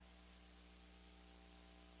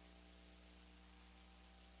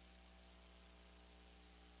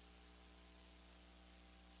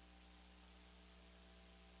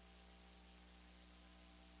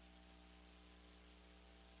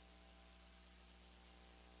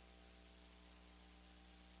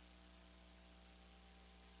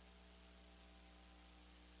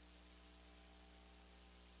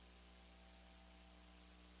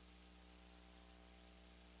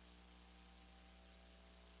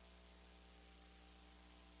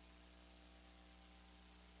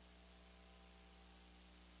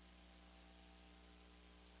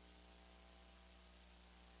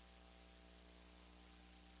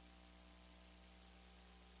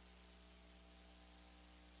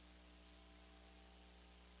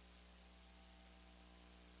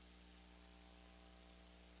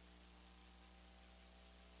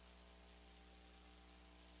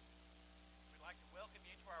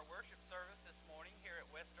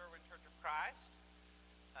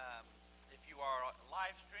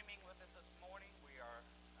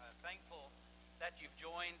glad you've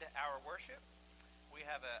joined our worship. We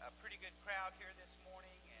have a pretty good crowd here this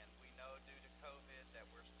morning, and we know due to COVID that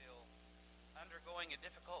we're still undergoing a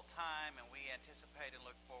difficult time, and we anticipate and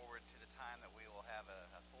look forward to the time that we will have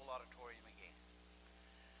a full auditorium again.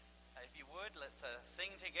 If you would, let's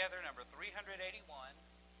sing together number 381,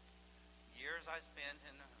 Years I Spent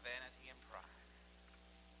in Vanity and Pride.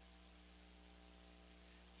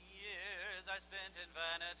 Years I spent in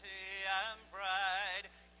vanity and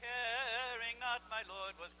pride, caring not my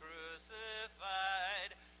Lord was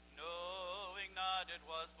crucified, knowing not it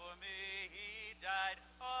was for me he died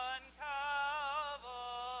on Calvary.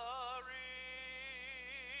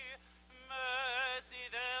 Mercy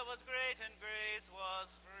there was great and grace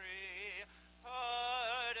was free,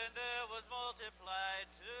 pardon there was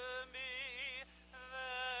multiplied to me,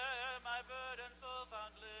 there my burden soul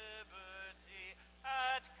found liberty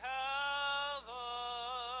at Calvary.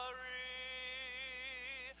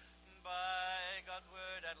 By God's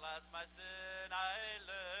word at last my sin I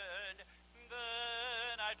learned,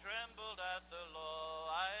 then I trembled at the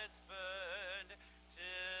law I'd spurned,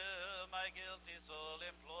 till my guilty soul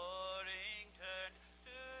imploring turned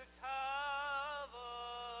to Calvary.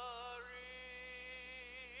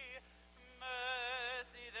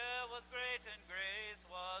 Mercy there was great and grace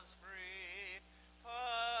was free,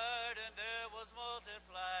 pardon there was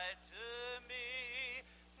multiplied to me,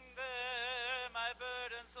 there my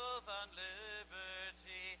burden soul found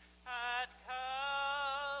liberty at Calvary.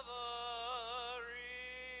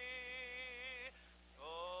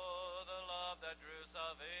 Oh, the love that drew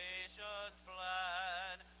salvation's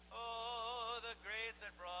plan, oh, the grace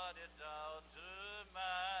that brought it down to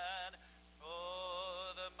man,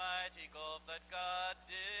 oh, the mighty gulf that God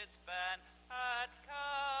did span at Calvary.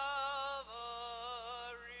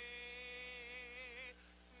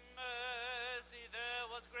 Mercy there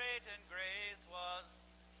was great and grace was,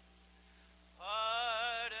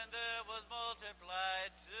 pardon there was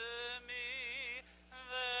multiplied to me,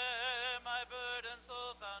 there my burden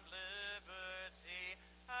soul found liberty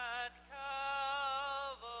at Calvary.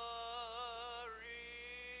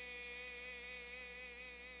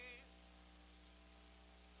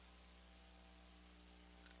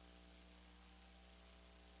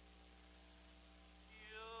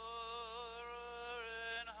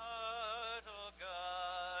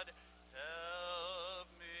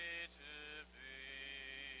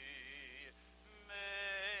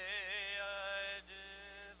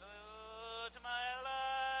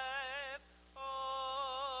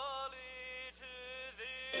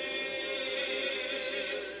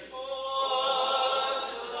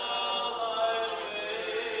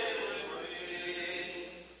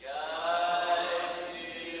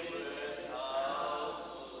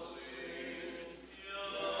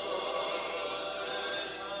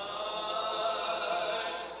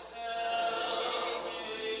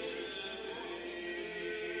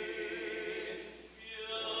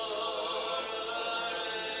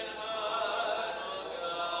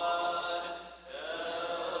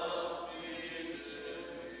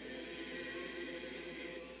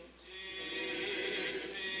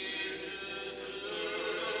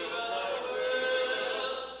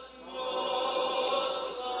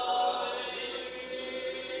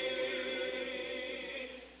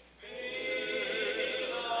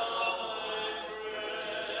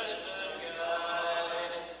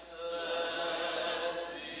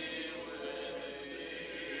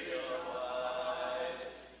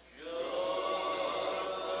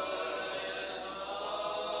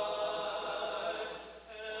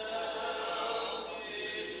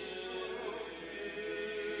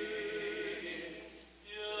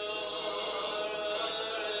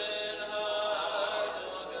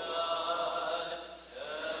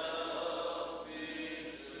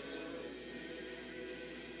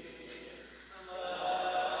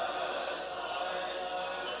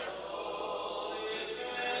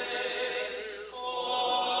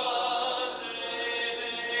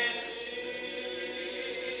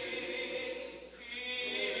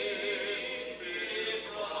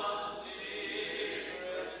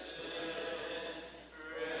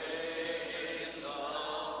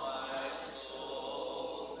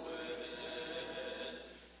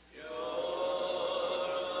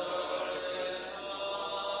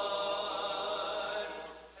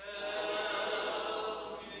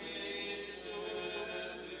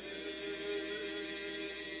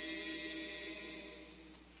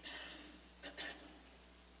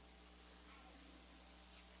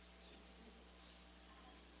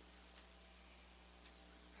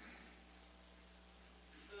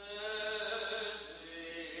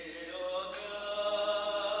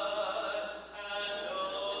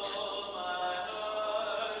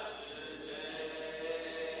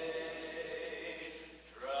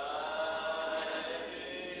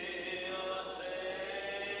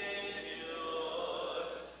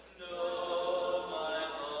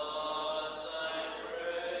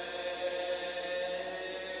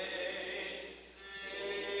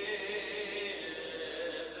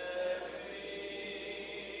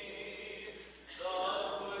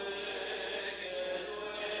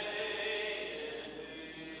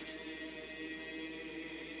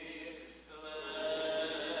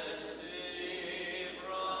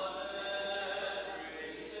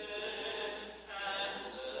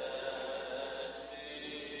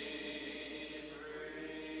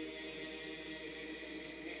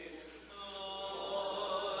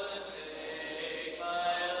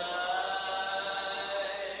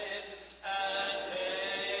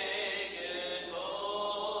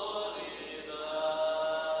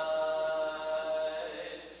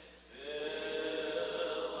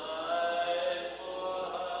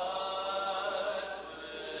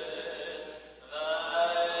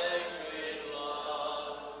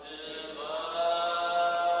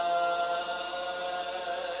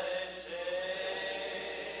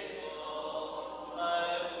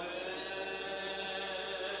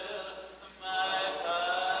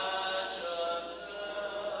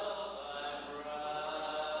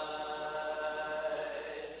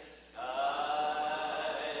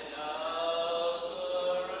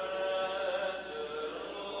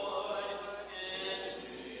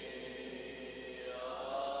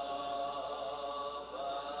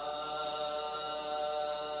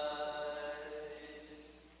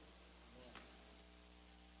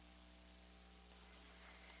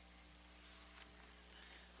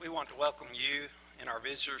 want to welcome you and our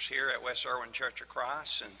visitors here at West Erwin Church of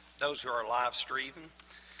Christ and those who are live streaming.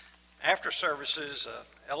 After services,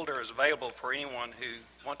 elder is available for anyone who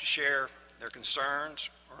want to share their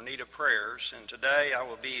concerns or need of prayers. And today I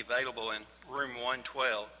will be available in room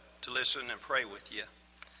 112 to listen and pray with you.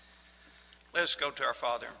 Let's go to our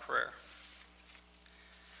Father in prayer.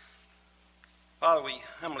 Father, we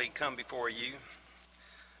humbly come before you,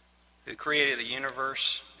 who created the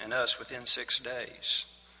universe and us within 6 days.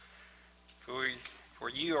 For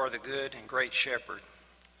you are the good and great shepherd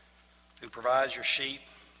who provides your sheep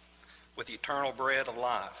with the eternal bread of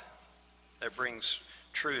life that brings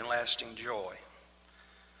true and lasting joy.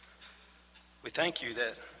 We thank you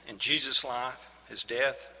that in Jesus' life, his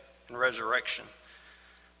death and resurrection,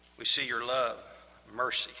 we see your love,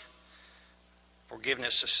 mercy,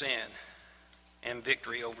 forgiveness of sin, and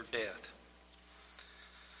victory over death.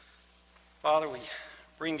 Father, we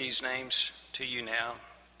bring these names to you now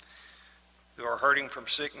who are hurting from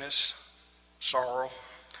sickness, sorrow,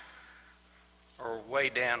 or way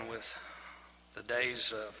down with the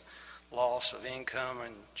days of loss of income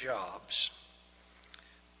and jobs.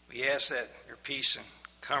 We ask that your peace and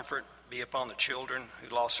comfort be upon the children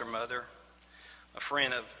who lost their mother, a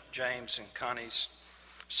friend of James and Connie's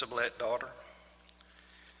Sublette daughter.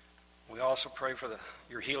 We also pray for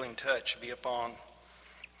your healing touch be upon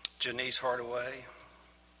Janice Hardaway,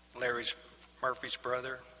 Larry Murphy's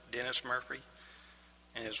brother, Dennis Murphy,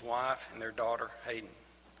 and his wife and their daughter, Hayden.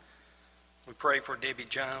 We pray for Debbie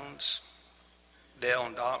Jones, Dale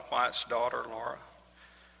and Dot White's daughter, Laura,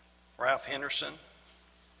 Ralph Henderson,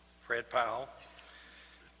 Fred Powell,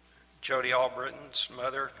 Jody Albritton's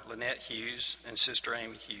mother, Lynette Hughes, and sister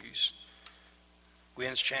Amy Hughes,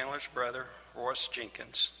 Gwen Chandler's brother, Royce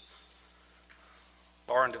Jenkins,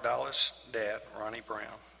 Lauren DeVallis' dad, Ronnie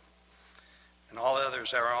Brown, and all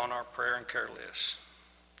others that are on our prayer and care list.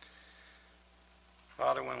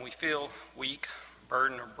 Father, when we feel weak,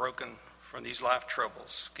 burdened, or broken from these life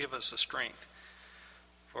troubles, give us the strength,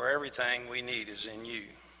 for everything we need is in you.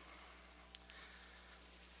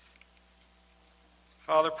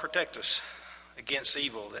 Father, protect us against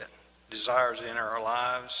evil that desires to enter our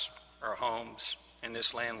lives, our homes, and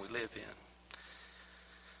this land we live in.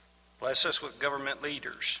 Bless us with government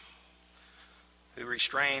leaders who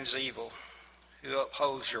restrains evil, who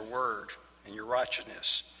upholds your word and your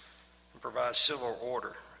righteousness, and provides civil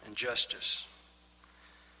order and justice.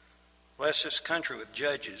 Bless this country with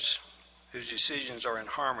judges whose decisions are in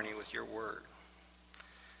harmony with your word.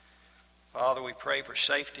 Father, we pray for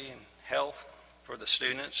safety and health for the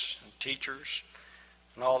students and teachers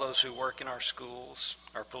and all those who work in our schools,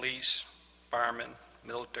 our police, firemen,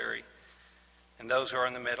 military, and those who are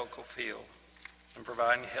in the medical field and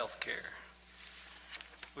providing health care.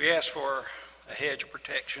 We ask for a hedge of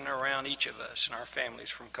protection around each of us and our families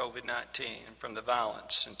from COVID-19 and from the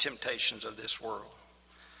violence and temptations of this world.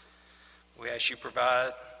 We ask you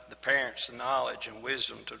provide the parents the knowledge and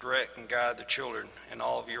wisdom to direct and guide the children in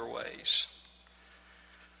all of your ways.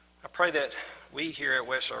 I pray that we here at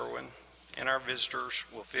West Erwin and our visitors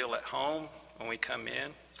will feel at home when we come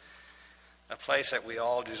in, a place that we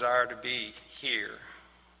all desire to be here,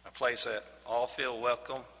 a place that all feel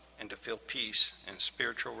welcome and to feel peace and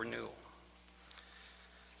spiritual renewal.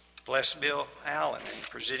 Bless Bill Allen in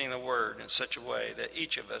presenting the word in such a way that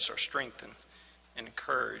each of us are strengthened and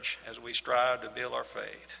encouraged as we strive to build our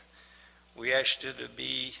faith. We ask you to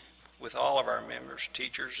be with all of our members,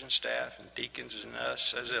 teachers and staff, and deacons and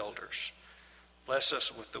us as elders. Bless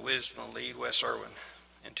us with the wisdom to lead West Erwin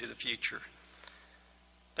into the future.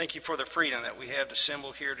 Thank you for the freedom that we have to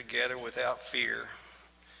assemble here together without fear.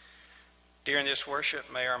 During this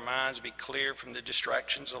worship, may our minds be clear from the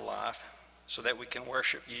distractions of life so that we can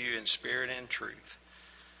worship you in spirit and truth.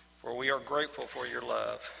 For we are grateful for your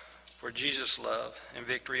love, for Jesus' love and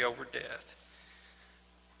victory over death.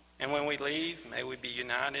 And when we leave, may we be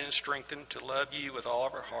united and strengthened to love you with all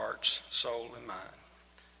of our hearts, soul, and mind.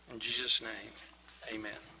 In Jesus' name,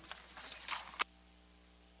 amen.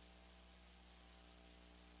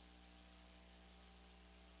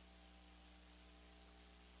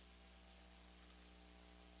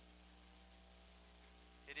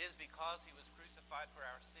 It is because he was crucified for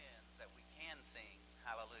our sins that we can sing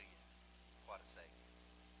hallelujah. What a Savior.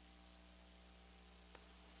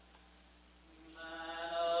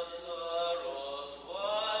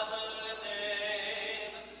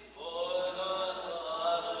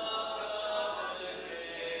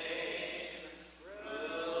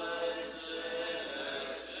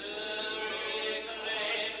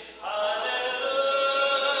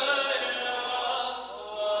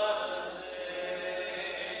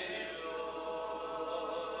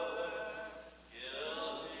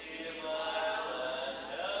 Guilty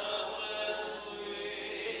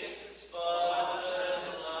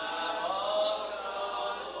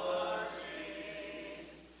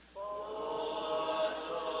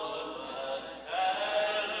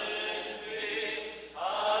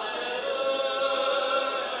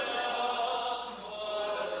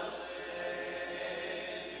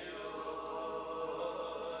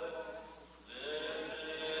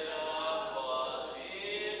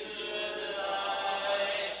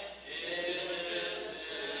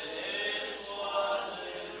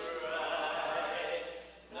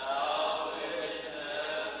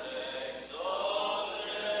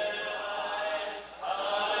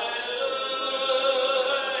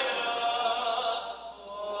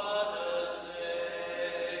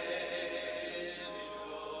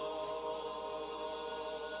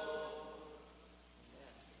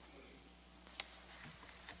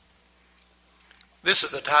This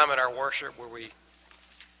is the time in our worship where we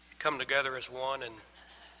come together as one and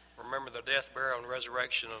remember the death, burial, and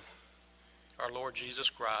resurrection of our Lord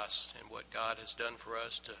Jesus Christ and what God has done for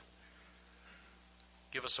us to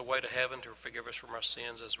give us a way to heaven, to forgive us from our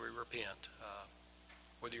sins as we repent.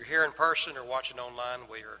 Whether you're here in person or watching online,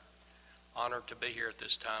 we are honored to be here at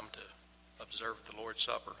this time to observe the Lord's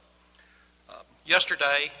Supper.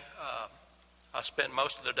 Yesterday, I spent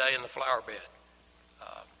most of the day in the flower bed.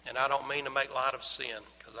 And I don't mean to make light of sin,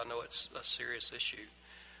 because I know it's a serious issue.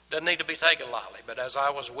 Doesn't need to be taken lightly, but as I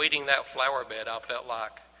was weeding that flower bed, I felt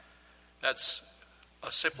like that's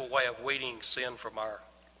a simple way of weeding sin from our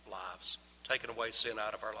lives, taking away sin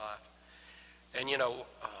out of our life. And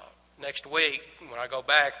next week, when I go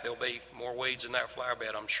back, there'll be more weeds in that flower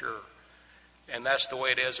bed, I'm sure. And that's the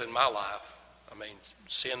way it is in my life. I mean,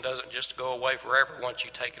 sin doesn't just go away forever once you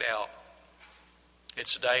take it out.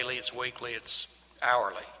 It's daily, it's weekly, it's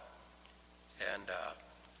hourly. And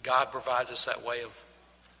God provides us that way of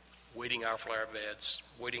weeding our flower beds,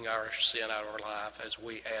 weeding our sin out of our life as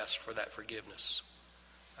we ask for that forgiveness.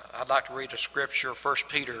 I'd like to read a scripture, 1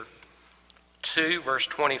 Peter 2, verse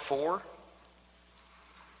 24.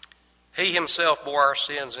 He himself bore our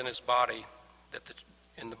sins in his body,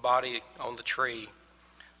 in the body on the tree,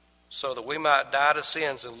 so that we might die to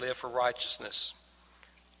sins and live for righteousness.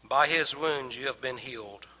 By his wounds you have been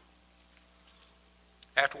healed.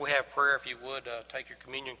 After we have prayer, if you would, take your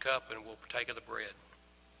communion cup and we'll partake of the bread.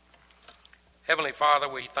 Heavenly Father,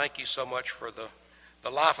 we thank you so much for the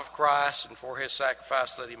life of Christ and for his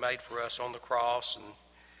sacrifice that he made for us on the cross,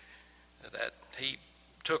 and that he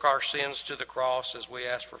took our sins to the cross as we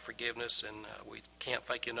ask for forgiveness, and we can't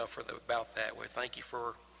thank you enough about that. We thank you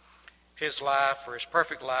for his life, for his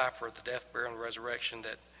perfect life, for the death, burial, and resurrection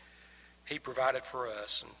that he provided for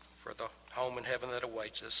us, and for the home in heaven that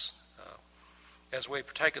awaits us. As we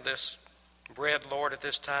partake of this bread, Lord, at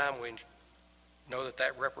this time, we know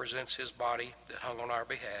that represents his body that hung on our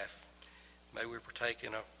behalf. May we partake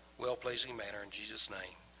in a well-pleasing manner. In Jesus'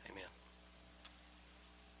 name, amen.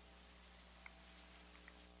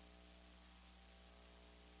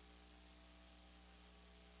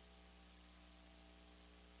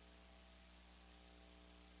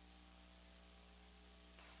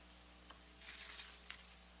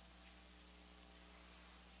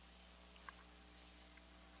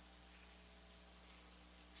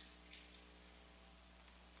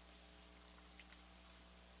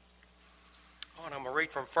 And I'm going to read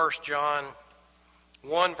from 1 John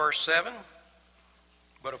 1, verse 7.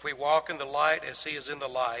 But if we walk in the light as he is in the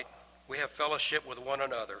light, we have fellowship with one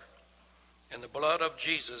another. And the blood of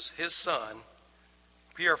Jesus, his Son,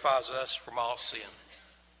 purifies us from all sin.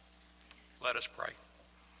 Let us pray.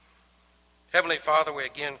 Heavenly Father, we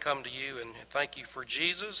again come to you and thank you for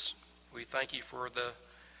Jesus. We thank you for the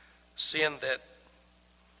sin that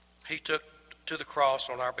he took to the cross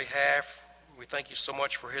on our behalf. We thank you so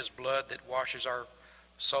much for his blood that washes our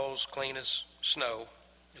souls clean as snow,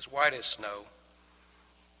 as white as snow.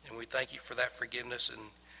 And we thank you for that forgiveness. And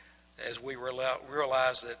as we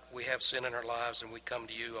realize that we have sin in our lives, and we come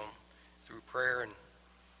to you through prayer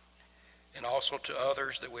and also to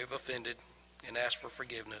others that we've offended and ask for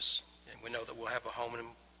forgiveness. And we know that we'll have a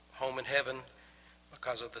home in heaven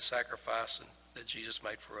because of the sacrifice that Jesus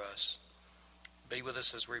made for us. Be with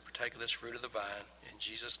us as we partake of this fruit of the vine. In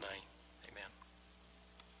Jesus' name. Amen.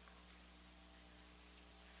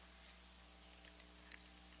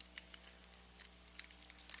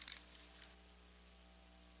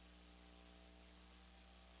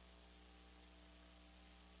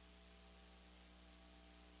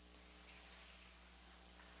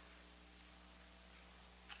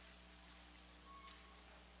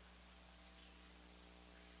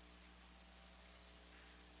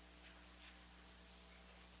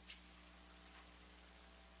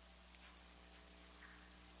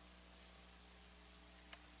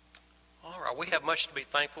 We have much to be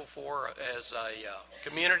thankful for as a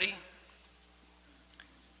community,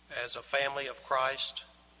 as a family of Christ,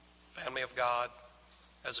 family of God,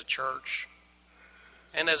 as a church,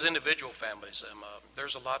 and as individual families.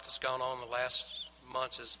 There's a lot that's gone on in the last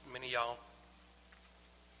months, as many of y'all,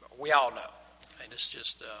 we all know. And it's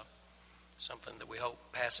just something that we hope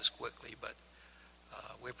passes quickly. But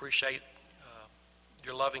we appreciate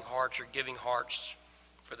your loving hearts, your giving hearts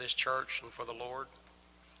for this church and for the Lord.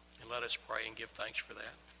 And let us pray and give thanks for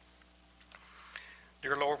that.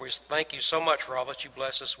 Dear Lord, we thank you so much for all that you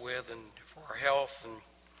bless us with, and for our health, and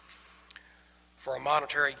for our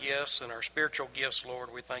monetary gifts and our spiritual gifts,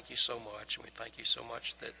 Lord. We thank you so much. And we thank you so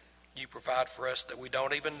much that you provide for us that we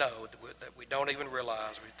don't even know, that we don't even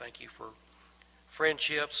realize. We thank you for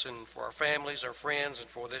friendships and for our families, our friends, and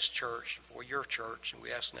for this church, and for your church. And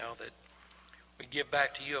we ask now that we give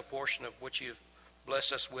back to you a portion of what you've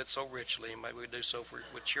blessed us with so richly, and may we do so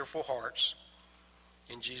with cheerful hearts.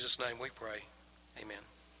 In Jesus' name we pray. Amen.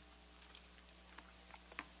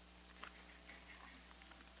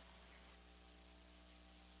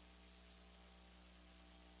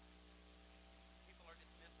 People are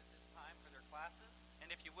dismissed at this time for their classes.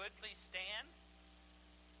 And if you would, please stand.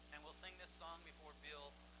 And we'll sing this song before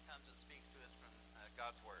Bill comes and speaks to us from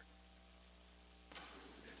God's Word.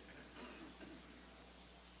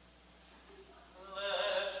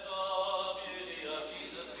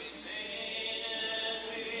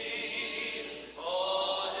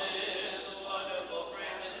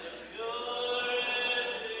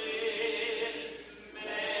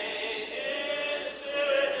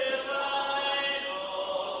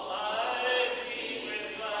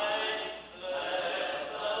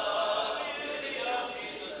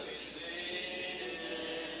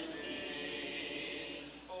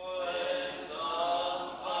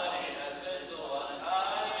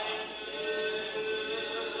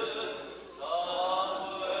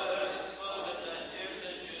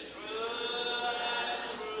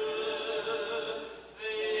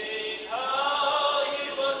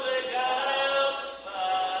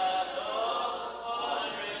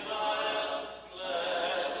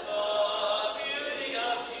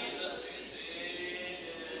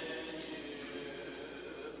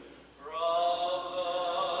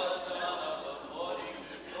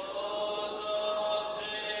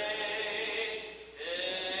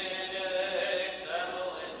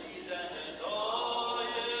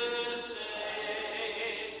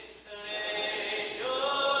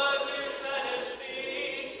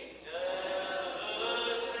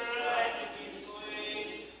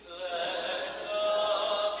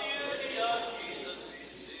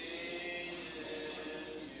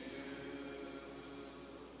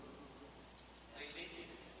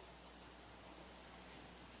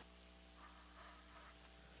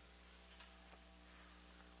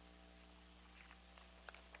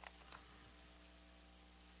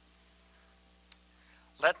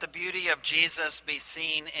 Let the beauty of Jesus be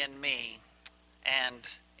seen in me and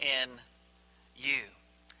in you.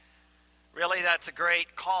 Really, that's a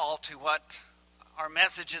great call to what our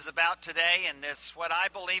message is about today in this What I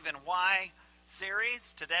Believe in Why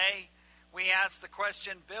series. Today, we ask the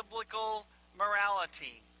question, biblical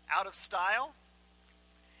morality, out of style?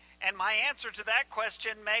 And my answer to that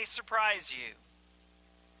question may surprise you.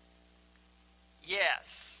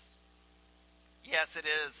 Yes. Yes, it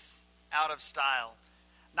is out of style.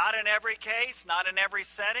 Not in every case, not in every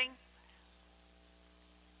setting,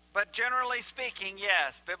 but generally speaking,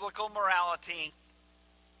 yes, biblical morality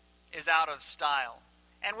is out of style.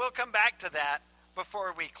 And we'll come back to that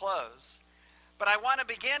before we close. But I want to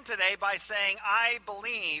begin today by saying I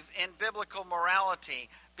believe in biblical morality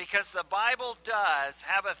because the Bible does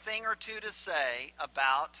have a thing or two to say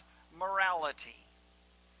about morality.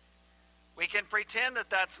 We can pretend that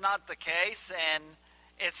that's not the case, and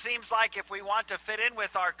it seems like if we want to fit in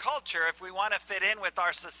with our culture, if we want to fit in with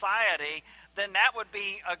our society, then that would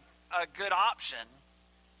be a good option,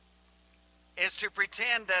 is to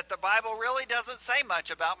pretend that the Bible really doesn't say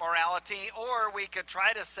much about morality, or we could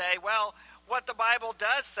try to say, well, what the Bible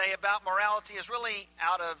does say about morality is really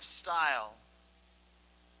out of style.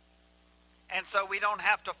 And so we don't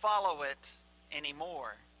have to follow it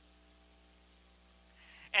anymore.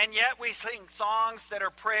 And yet we sing songs that are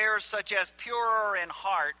prayers such as, purer in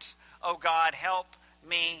heart, O God, help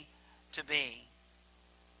me to be.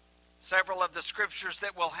 Several of the scriptures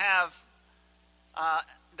that we'll have,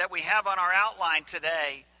 that we have on our outline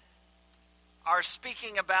today, are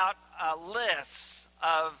speaking about lists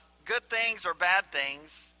of good things or bad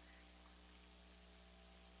things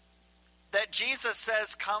that Jesus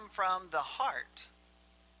says come from the heart.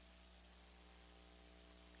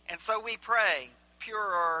 And so we pray,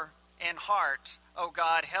 purer in heart, O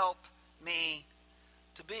God, help me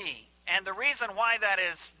to be. And the reason why that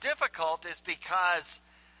is difficult is because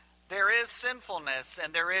there is sinfulness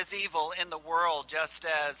and there is evil in the world, just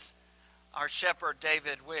as our shepherd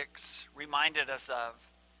David Wicks reminded us of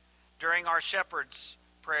during our shepherd's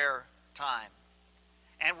prayer time.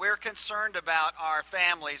 And we're concerned about our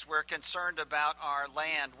families, we're concerned about our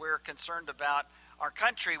land, we're concerned about our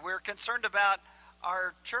country, we're concerned about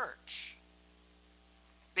our church.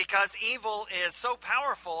 Because evil is so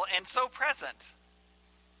powerful and so present.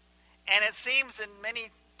 And it seems in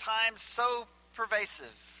many times so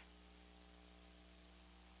pervasive.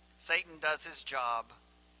 Satan does his job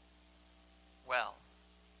well.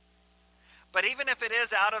 But even if it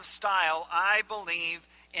is out of style, I believe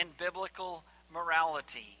in biblical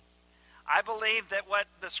morality. I believe that what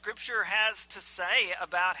the Scripture has to say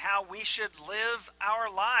about how we should live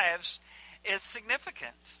our lives is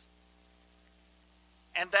significant.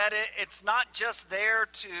 And that it's not just there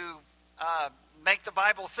to make the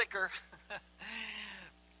Bible thicker.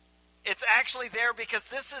 It's actually there because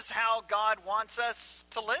this is how God wants us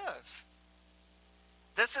to live.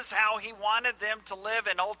 This is how he wanted them to live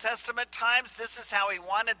in Old Testament times. This is how he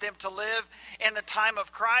wanted them to live in the time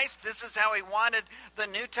of Christ. This is how he wanted the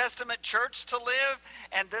New Testament church to live.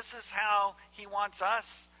 And this is how he wants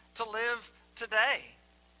us to live today.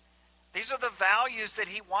 These are the values that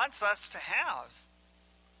he wants us to have.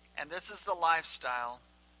 And this is the lifestyle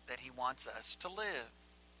that he wants us to live.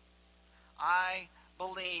 I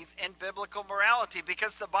believe in biblical morality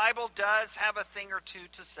because the Bible does have a thing or two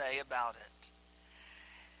to say about it.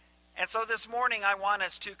 And so this morning I want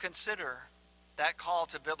us to consider that call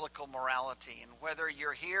to biblical morality. And whether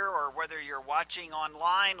you're here or whether you're watching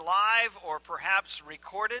online live or perhaps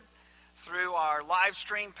recorded through our live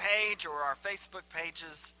stream page or our Facebook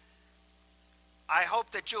pages, I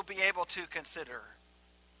hope that you'll be able to consider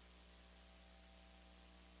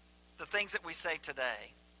the things that we say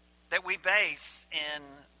today, that we base in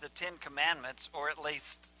the 10 Commandments, or at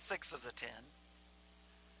least 6 of the 10,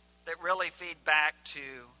 that really feed back to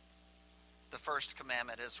the first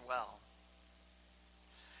commandment as well.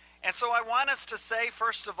 And so I want us to say,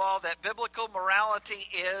 first of all, that biblical morality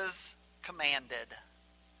is commanded.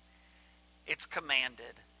 It's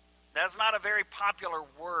commanded. That's not a very popular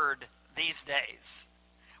word these days.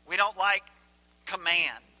 We don't like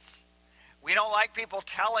commands. We don't like people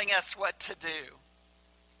telling us what to do.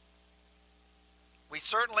 We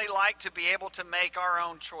certainly like to be able to make our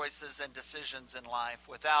own choices and decisions in life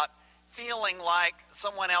without feeling like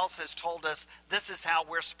someone else has told us this is how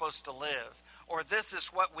we're supposed to live, or this is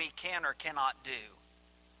what we can or cannot do.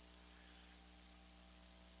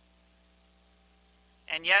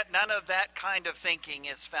 And yet none of that kind of thinking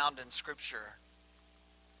is found in Scripture.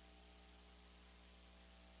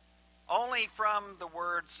 Only from the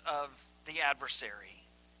words of the adversary,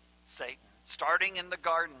 Satan, starting in the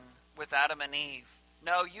garden with Adam and Eve.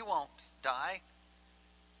 No, you won't die.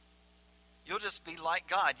 You'll just be like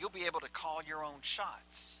God. You'll be able to call your own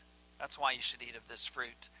shots. That's why you should eat of this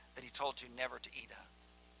fruit that he told you never to eat of.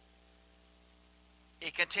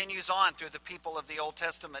 He continues on through the people of the Old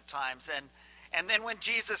Testament times. And then when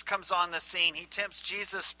Jesus comes on the scene, he tempts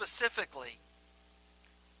Jesus specifically.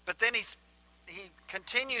 But then he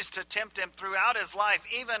continues to tempt him throughout his life,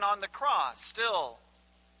 even on the cross, still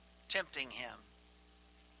tempting him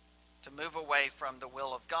to move away from the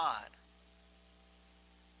will of God.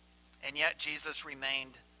 And yet Jesus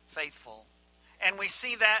remained faithful. And we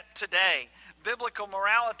see that today. Biblical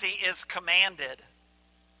morality is commanded.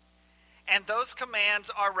 And those commands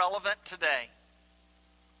are relevant today.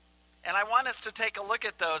 And I want us to take a look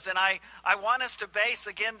at those. And I want us to base,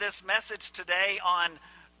 again, this message today on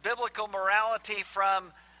biblical morality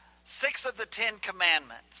from 6 of the 10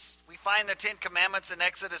 Commandments. We find the 10 Commandments in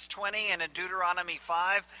Exodus 20 and in Deuteronomy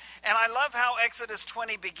 5. And I love how Exodus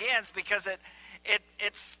 20 begins because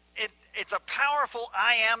it's a powerful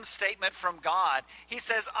I am statement from God. He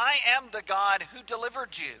says, I am the God who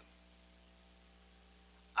delivered you.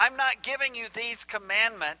 I'm not giving you these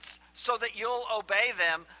commandments so that you'll obey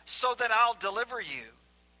them, so that I'll deliver you.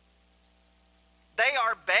 They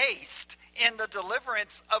are based in the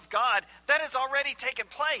deliverance of God that has already taken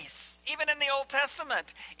place. Even in the Old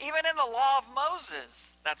Testament, even in the law of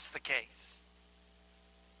Moses, that's the case.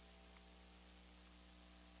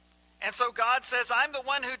 And so God says, I'm the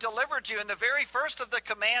one who delivered you. And the very first of the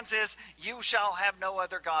commands is, you shall have no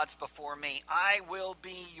other gods before me. I will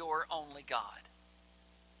be your only God.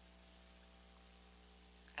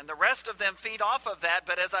 And the rest of them feed off of that.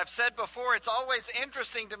 But as I've said before, it's always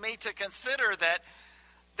interesting to me to consider that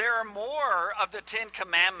there are more of the 10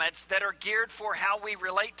 Commandments that are geared for how we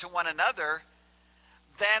relate to one another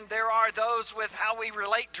than there are those with how we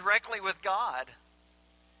relate directly with God.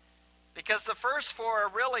 Because the first 4 are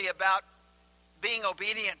really about being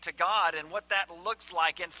obedient to God and what that looks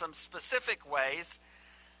like in some specific ways.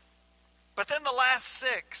 But then the last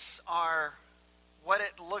 6 are what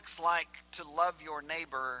it looks like to love your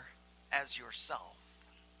neighbor as yourself.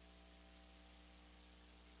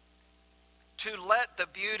 To let the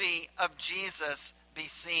beauty of Jesus be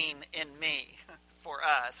seen in me for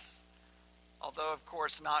us. Although, of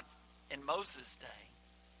course, not in Moses' day.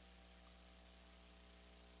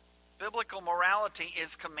 Biblical morality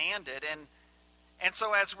is commanded. And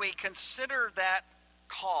so as we consider that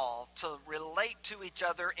call to relate to each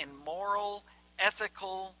other in moral,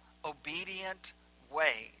 ethical, obedient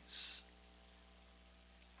ways,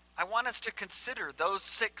 I want us to consider those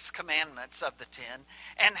 6 commandments of the 10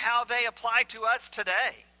 and how they apply to us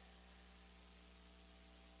today.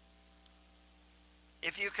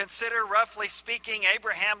 If you consider, roughly speaking,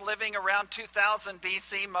 Abraham living around 2000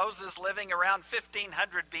 BC, Moses living around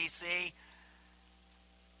 1500 BC,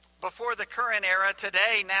 before the current era,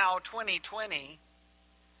 today, now 2020,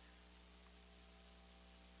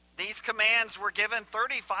 these commands were given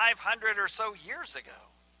 3,500 or so years ago,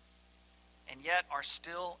 and yet are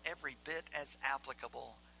still every bit as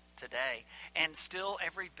applicable today, and still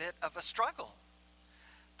every bit of a struggle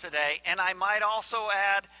today. And I might also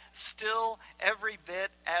add, still every bit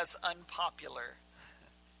as unpopular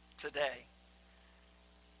today.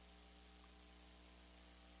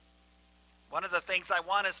 One of the things I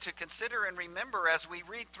want us to consider and remember as we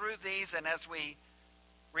read through these and as we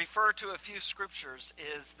refer to a few scriptures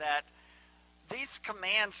is that these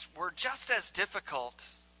commands were just as difficult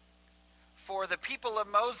for the people of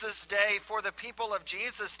Moses' day, for the people of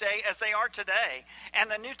Jesus' day, as they are today. And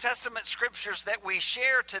the New Testament scriptures that we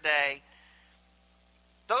share today,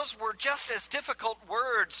 those were just as difficult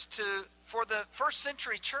words for the first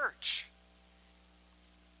century church.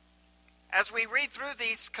 As we read through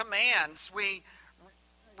these commands, we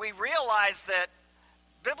realize that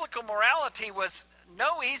biblical morality was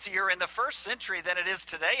no easier in the first century than it is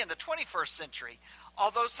today in the 21st century,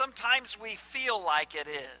 although sometimes we feel like it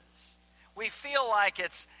is. We feel like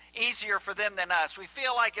it's easier for them than us. We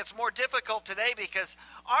feel like it's more difficult today because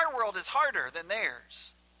our world is harder than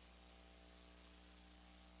theirs.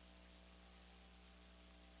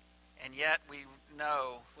 And yet we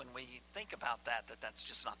know when we think about that that's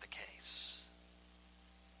just not the case.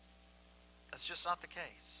 That's just not the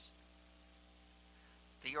case.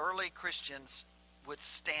 The early Christians would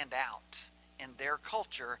stand out in their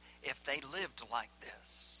culture if they lived like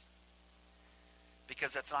this,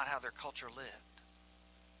 because that's not how their culture lived.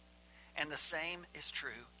 And the same is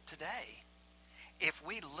true today. If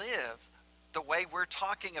we live the way we're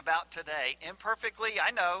talking about today, imperfectly,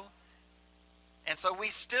 I know, and so we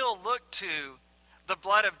still look to the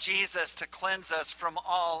blood of Jesus to cleanse us from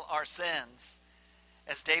all our sins,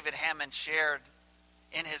 as David Hammond shared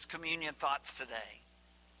in his communion thoughts today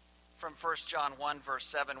from 1 John 1 verse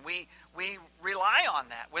 7. We rely on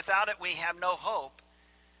that. Without it, we have no hope.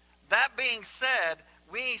 That being said,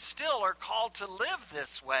 we still are called to live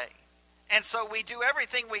this way. And so we do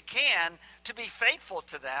everything we can to be faithful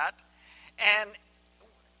to that, and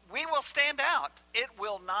we will stand out. It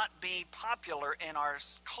will not be popular in our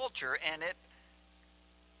culture,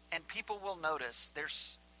 and people will notice,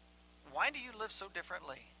 why do you live so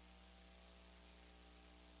differently?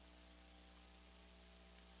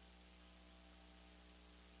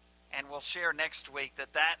 And we'll share next week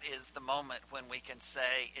that is the moment when we can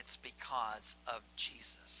say it's because of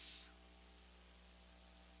Jesus.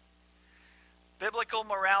 Biblical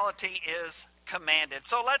morality is commanded.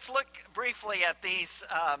 So let's look briefly at these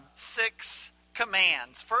 6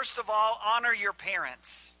 commands. First of all, honor your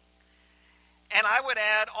parents. And I would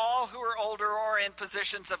add all who are older or in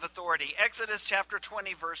positions of authority. Exodus chapter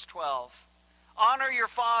 20, verse 12. Honor your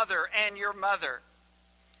father and your mother.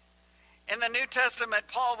 In the New Testament,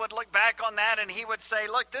 Paul would look back on that and he would say,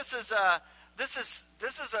 look, this is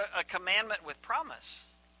a commandment with promise.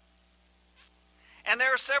 And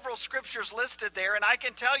there are several scriptures listed there, and I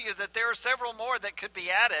can tell you that there are several more that could be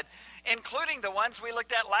added, including the ones we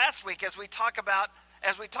looked at last week as we talked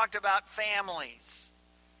about families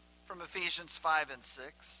from Ephesians 5 and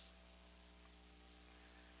 6.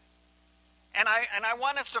 And I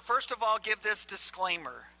want us to first of all give this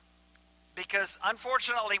disclaimer, because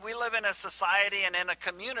unfortunately we live in a society and in a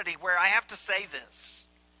community where I have to say this.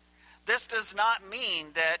 This does not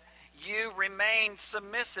mean that you remain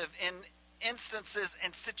submissive in instances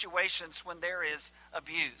and situations when there is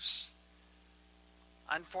abuse.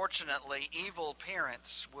 Unfortunately, evil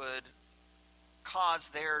parents would cause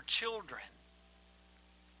their children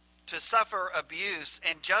to suffer abuse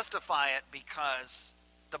and justify it because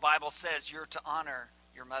the Bible says you're to honor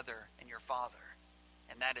your mother and your father.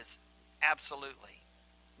 And that is absolutely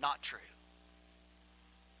not true.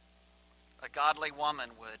 A godly woman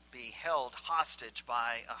would be held hostage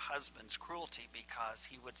by a husband's cruelty because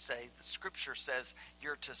he would say, the scripture says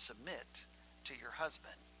you're to submit to your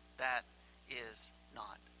husband. That is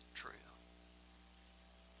not true.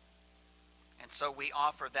 And so we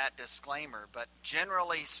offer that disclaimer, but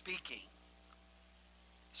generally speaking,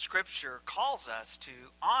 Scripture calls us to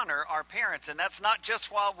honor our parents, and that's not just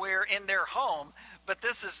while we're in their home, but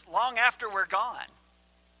this is long after we're gone.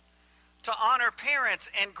 To honor parents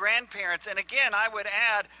and grandparents, and again, I would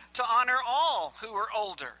add, to honor all who are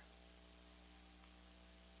older.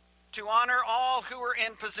 to honor all who are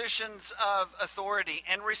in positions of authority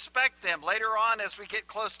and respect them. Later on, as we get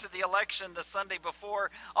close to the election the Sunday before,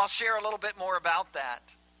 I'll share a little bit more about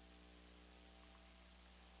that.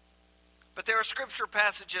 But there are scripture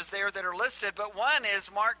passages there that are listed, but one is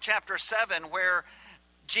Mark chapter 7, where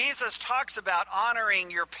Jesus talks about honoring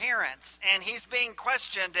your parents, and he's being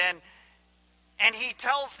questioned, and he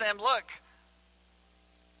tells them, look,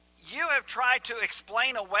 you have tried to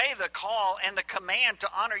explain away the call and the command to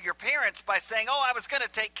honor your parents by saying, oh, I was going to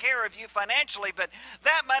take care of you financially, but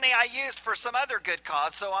that money I used for some other good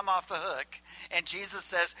cause, so I'm off the hook. And Jesus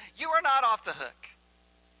says, you are not off the hook.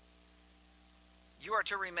 You are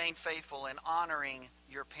to remain faithful in honoring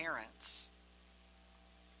your parents.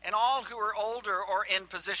 And all who are older or in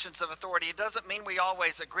positions of authority, it doesn't mean we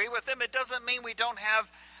always agree with them. It doesn't mean we don't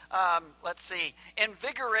have,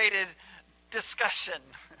 invigorated discussion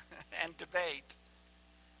and debate.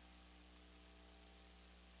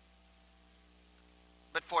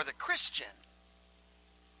 But for the Christian,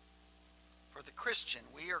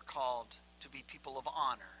 we are called to be people of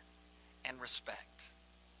honor and respect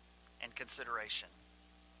and consideration.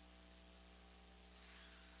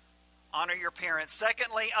 Honor your parents.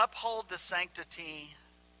 Secondly, uphold the sanctity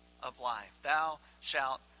of life. Thou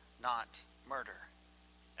shalt not murder.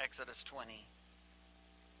 Exodus 20,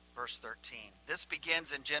 verse 13. This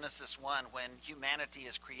begins in Genesis 1 when humanity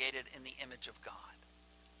is created in the image of God.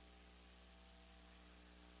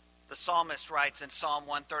 The psalmist writes in Psalm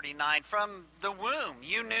 139, from the womb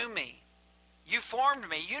you knew me. You formed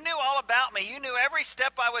me. You knew all about me. You knew every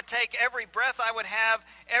step I would take, every breath I would have,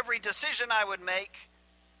 every decision I would make.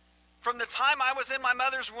 From the time I was in my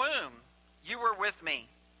mother's womb, you were with me.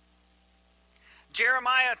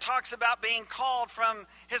 Jeremiah talks about being called from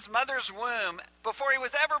his mother's womb before he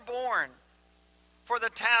was ever born for the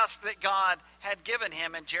task that God had given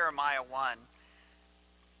him in Jeremiah 1.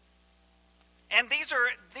 And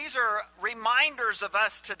these are reminders of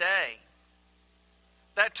us today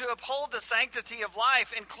that to uphold the sanctity of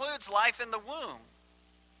life includes life in the womb.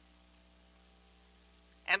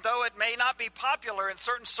 And though it may not be popular in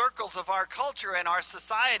certain circles of our culture and our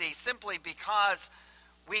society simply because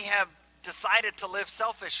we have decided to live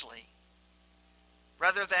selfishly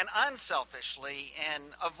rather than unselfishly and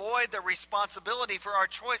avoid the responsibility for our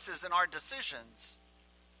choices and our decisions,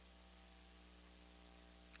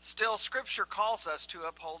 still Scripture calls us to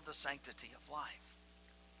uphold the sanctity of life.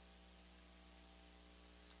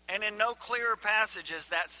 And in no clearer passage is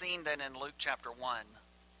that seen than in Luke chapter 1.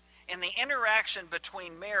 In the interaction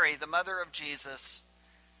between Mary, the mother of Jesus,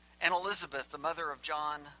 and Elizabeth, the mother of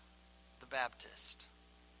John the Baptist.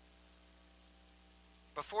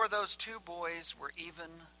 Before those two boys were even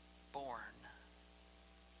born,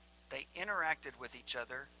 they interacted with each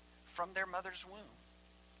other from their mother's womb.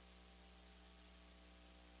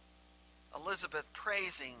 Elizabeth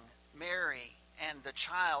praising Mary and the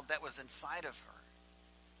child that was inside of her,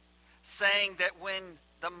 saying that when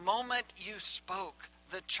the moment you spoke,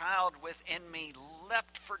 the child within me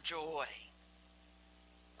leapt for joy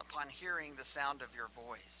upon hearing the sound of your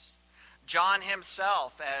voice. John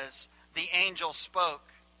himself, as the angel spoke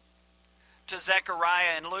to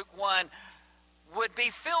Zechariah in Luke 1, would be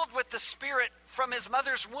filled with the Spirit from his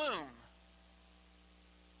mother's womb.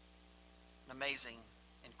 An amazing,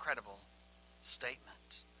 incredible statement.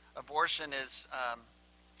 Abortion is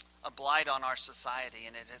a blight on our society,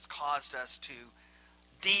 and it has caused us to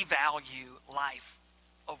devalue life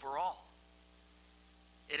overall.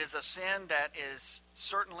 It is a sin that is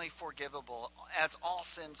certainly forgivable, as all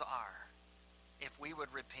sins are, if we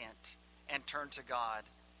would repent and turn to God.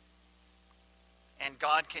 And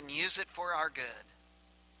God can use it for our good.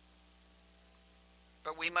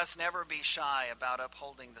 But we must never be shy about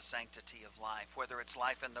upholding the sanctity of life, whether it's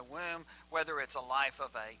life in the womb, whether it's a life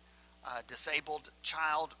of a disabled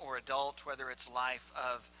child or adult, whether it's life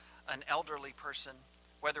of an elderly person,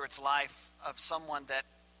 whether it's life of someone that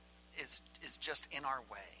is just in our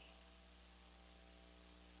way.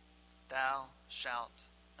 Thou shalt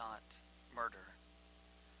not murder.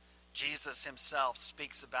 Jesus himself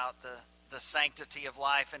speaks about the sanctity of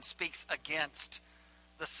life and speaks against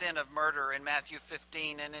the sin of murder in Matthew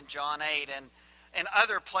 15 and in John 8 and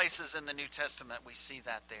other places in the New Testament we see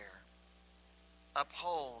that there.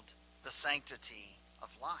 Uphold the sanctity of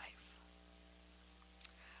life.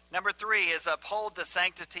 Number 3 is uphold the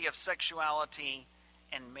sanctity of sexuality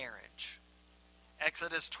and marriage.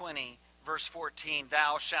 Exodus 20, verse 14,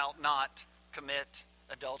 thou shalt not commit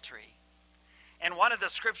adultery. And one of the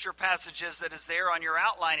scripture passages that is there on your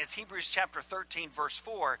outline is Hebrews chapter 13, verse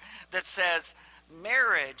 4, that says,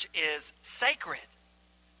 marriage is sacred,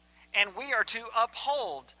 and we are to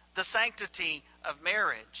uphold the sanctity of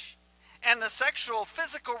marriage. And the sexual,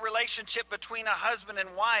 physical relationship between a husband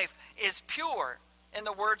and wife is pure, in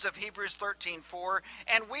the words of Hebrews 13:4,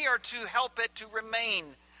 and we are to help it to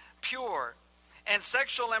remain pure. And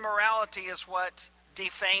sexual immorality is what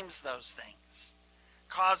defames those things,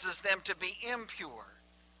 causes them to be impure,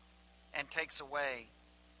 and takes away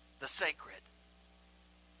the sacred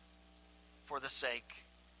for the sake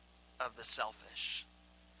of the selfish.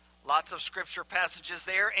 Lots of scripture passages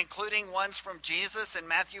there, including ones from Jesus in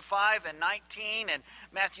Matthew 5 and 19 and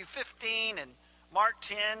Matthew 15 and Mark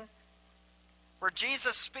 10, where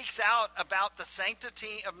Jesus speaks out about the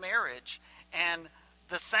sanctity of marriage and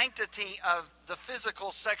the sanctity of the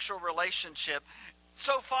physical sexual relationship.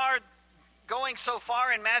 Going so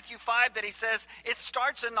far in Matthew 5 that he says it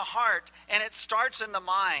starts in the heart and it starts in the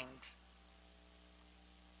mind.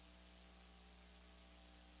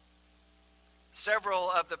 Several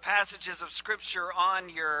of the passages of Scripture on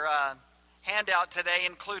your handout today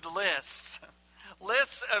include lists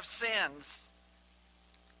of sins.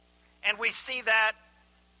 And we see that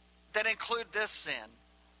include this sin,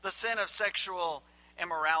 the sin of sexual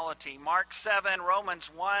immorality. Mark 7, Romans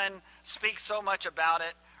 1 speaks so much about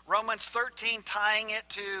it. Romans 13 tying it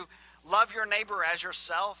to love your neighbor as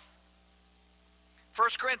yourself. 1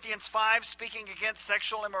 Corinthians 5 speaking against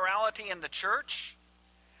sexual immorality in the church.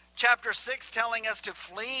 Chapter 6 telling us to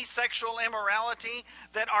flee sexual immorality,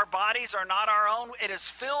 that our bodies are not our own. It is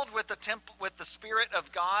filled with the Spirit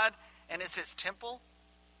of God and is His temple.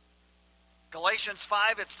 Galatians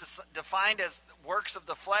 5, it's defined as works of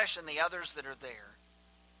the flesh and the others that are there.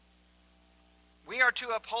 We are to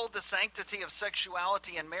uphold the sanctity of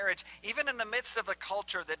sexuality in marriage, even in the midst of a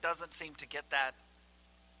culture that doesn't seem to get that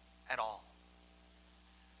at all.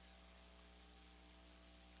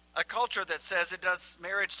 A culture that says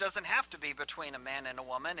marriage doesn't have to be between a man and a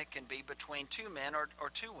woman. It can be between two men or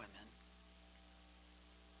two women.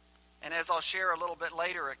 And as I'll share a little bit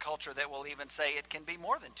later, a culture that will even say it can be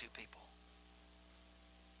more than two people.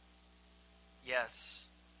 Yes,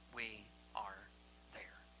 we are there.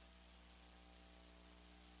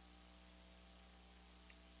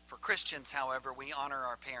 For Christians, however, we honor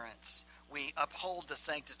our parents. We uphold the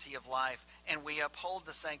sanctity of life, and we uphold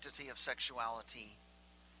the sanctity of sexuality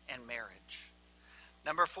and marriage.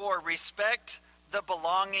 Number 4, respect the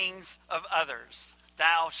belongings of others.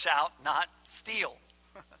 Thou shalt not steal.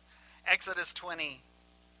 Exodus 20,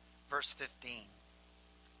 verse 15.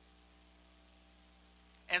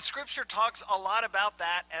 And Scripture talks a lot about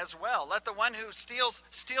that as well. Let the one who steals,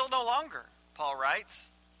 steal no longer, Paul writes.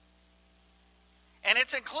 And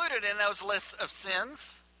it's included in those lists of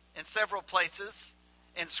sins in several places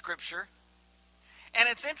in Scripture. And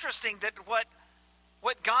it's interesting that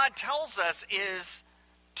what God tells us is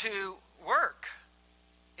to work,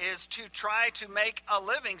 is to try to make a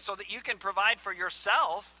living so that you can provide for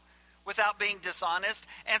yourself without being dishonest,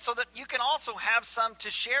 and so that you can also have some to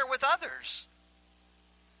share with others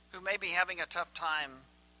who may be having a tough time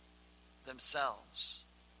themselves.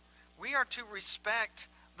 We are to respect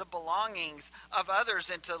the belongings of others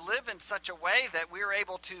and to live in such a way that we are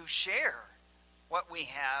able to share what we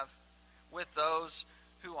have with those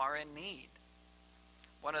who are in need.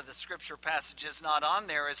 One of the scripture passages not on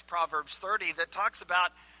there is Proverbs 30 that talks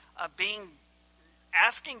about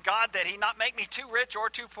asking God that He not make me too rich or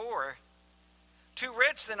too poor. Too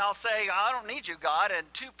rich, then I'll say, I don't need you, God.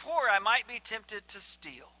 And too poor, I might be tempted to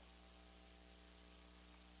steal.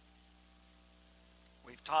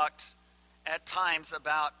 We've talked at times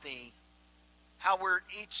about how we're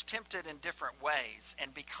each tempted in different ways.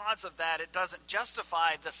 And because of that, it doesn't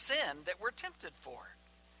justify the sin that we're tempted for.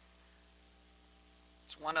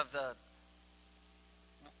 It's one of the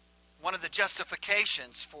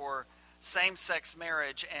justifications for same-sex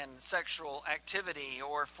marriage and sexual activity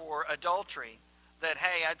or for adultery, that,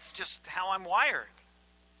 hey, it's just how I'm wired.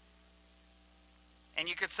 And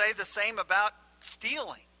you could say the same about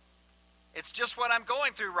stealing. It's just what I'm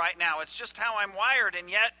going through right now. It's just how I'm wired, and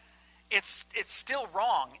yet it's still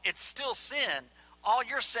wrong. It's still sin. All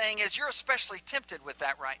you're saying is you're especially tempted with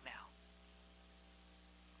that right now.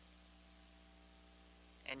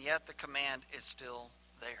 And yet the command is still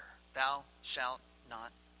there. Thou shalt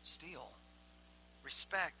not steal.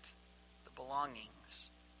 Respect the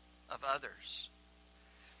belongings of others.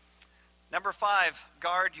 Number 5,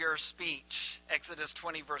 guard your speech. Exodus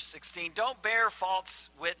 20, verse 16. Don't bear false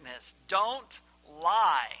witness. Don't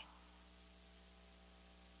lie.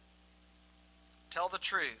 Tell the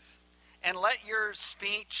truth. And let your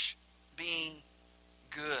speech be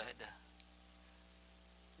good.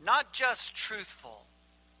 Not just truthful,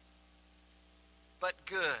 but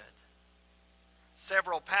good.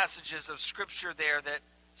 Several passages of Scripture there that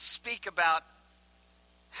speak about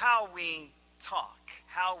how we talk,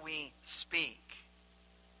 how we speak.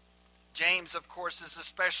 James, of course, is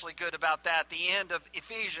especially good about that. The end of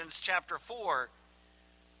Ephesians chapter 4,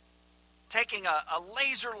 taking a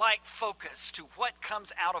laser-like focus to what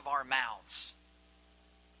comes out of our mouths.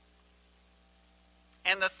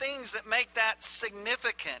 And the things that make that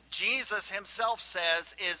significant, Jesus himself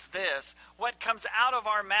says, is this: what comes out of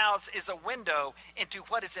our mouths is a window into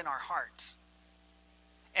what is in our heart.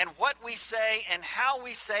 And what we say and how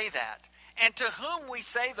we say that, and to whom we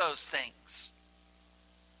say those things,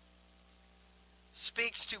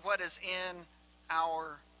 speaks to what is in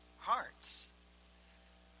our hearts.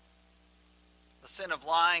 The sin of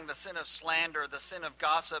lying, the sin of slander, the sin of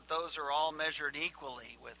gossip, those are all measured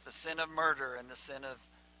equally with the sin of murder and the sin of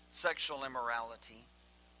sexual immorality.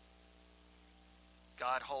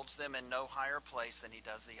 God holds them in no higher place than he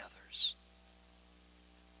does the others.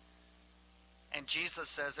 And Jesus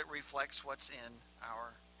says it reflects what's in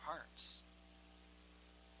our hearts.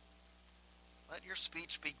 Let your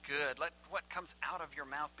speech be good. Let what comes out of your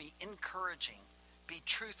mouth be encouraging, be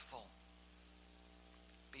truthful,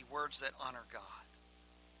 be words that honor God.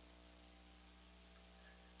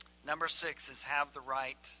 Number 6 is have the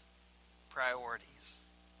right priorities.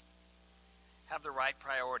 Have the right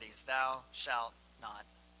priorities. Thou shalt not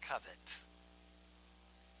covet.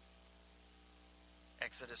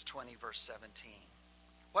 Exodus 20, verse 17.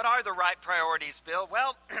 What are the right priorities, Bill?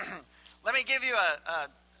 Well, let me give you a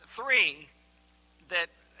 3 that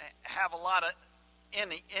have a lot of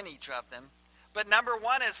in each of them. But number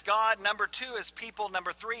 1 is God, number 2 is people,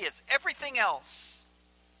 number 3 is everything else.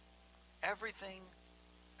 Everything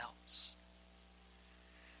else.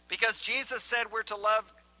 Because Jesus said we're to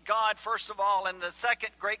love God first of all, and the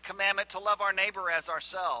second great commandment to love our neighbor as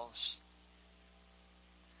ourselves.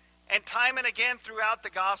 And time and again throughout the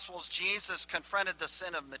Gospels, Jesus confronted the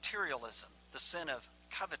sin of materialism, the sin of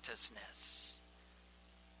covetousness.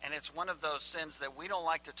 And it's one of those sins that we don't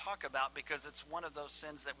like to talk about because it's one of those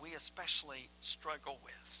sins that we especially struggle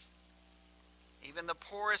with. Even the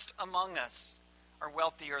poorest among us are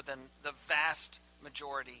wealthier than the vast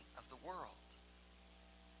majority of the world.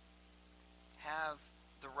 Have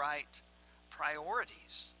the right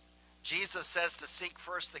priorities. Jesus says to seek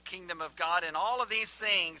first the kingdom of God, and all of these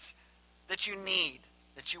things that you need,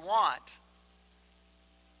 that you want,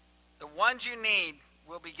 the ones you need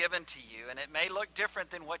will be given to you. And it may look different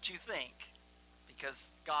than what you think,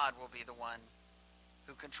 because God will be the one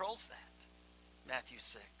who controls that. Matthew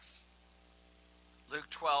 6. Luke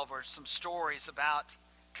 12 are some stories about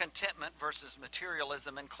contentment versus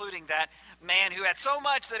materialism, including that man who had so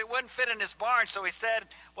much that it wouldn't fit in his barn, so he said,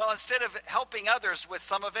 well, instead of helping others with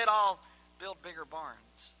some of it, I'll build bigger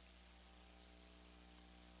barns.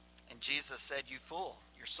 And Jesus said, you fool,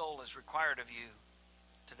 your soul is required of you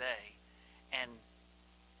today, and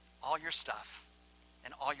all your stuff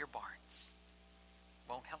and all your barns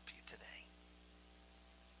won't help you today.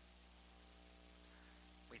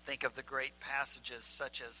 We think of the great passages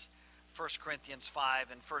such as 1 Corinthians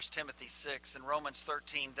 5 and 1 Timothy 6 and Romans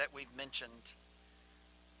 13 that we've mentioned,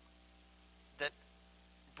 that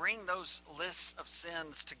bring those lists of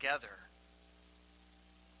sins together.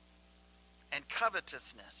 And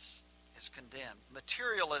covetousness is condemned.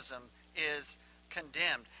 Materialism is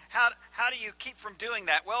condemned. How do you keep from doing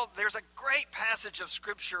that? Well, there's a great passage of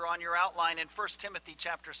Scripture on your outline in 1 Timothy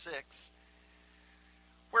chapter 6.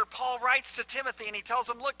 Where Paul writes to Timothy and he tells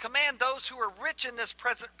him, look, command those who are rich in this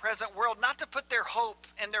present world not to put their hope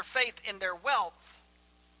and their faith in their wealth,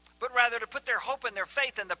 but rather to put their hope and their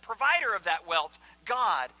faith in the provider of that wealth,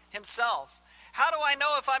 God himself. How do I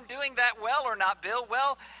know if I'm doing that well or not, Bill?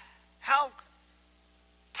 Well, how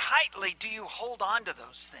tightly do you hold on to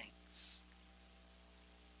those things?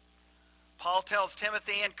 Paul tells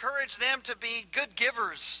Timothy, encourage them to be good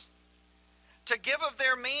givers, to give of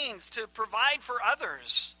their means, to provide for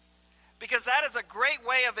others, because that is a great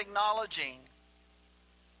way of acknowledging,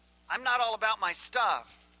 I'm not all about my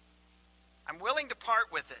stuff. I'm willing to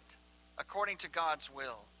part with it according to God's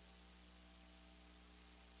will.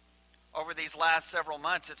 Over these last several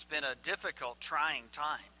months, it's been a difficult, trying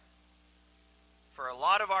time for a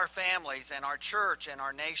lot of our families and our church and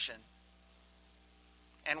our nation.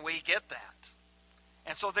 And we get that.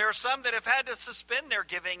 And so there are some that have had to suspend their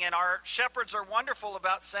giving, and our shepherds are wonderful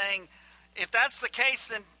about saying, if that's the case,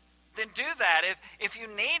 then do that. If you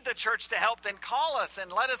need the church to help, then call us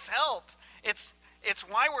and let us help. It's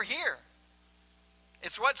why we're here.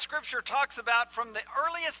 It's what Scripture talks about from the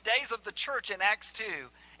earliest days of the church in Acts 2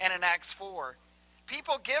 and in Acts 4.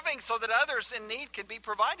 People giving so that others in need can be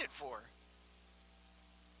provided for.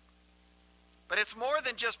 But it's more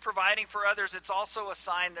than just providing for others. It's also a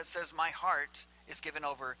sign that says my heart is given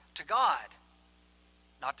over to God,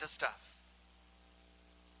 not to stuff,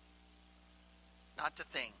 not to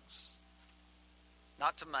things,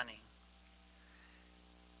 not to money.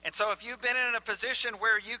 And so if you've been in a position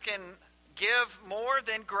where you can give more,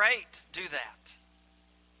 then great, do that.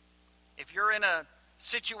 If you're in a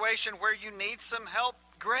situation where you need some help,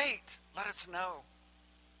 great, let us know.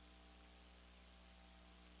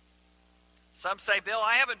 Some say, Bill,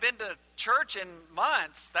 I haven't been to church in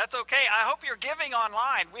months. That's okay. I hope you're giving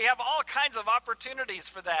online. We have all kinds of opportunities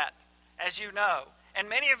for that, as you know. And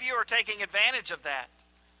many of you are taking advantage of that.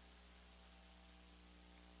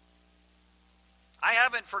 I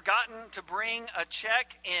haven't forgotten to bring a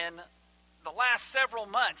check in the last several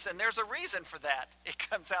months, and there's a reason for that. It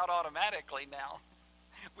comes out automatically now.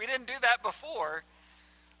 We didn't do that before,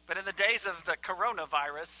 but in the days of the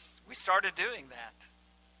coronavirus, we started doing that.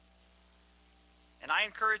 And I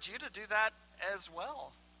encourage you to do that as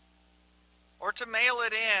well. Or to mail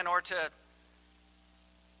it in, or to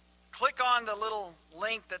click on the little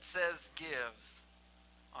link that says give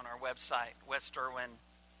on our website, westerwin.com.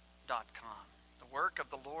 The work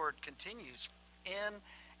of the Lord continues in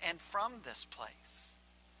and from this place.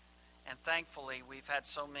 And thankfully, we've had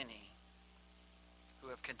so many who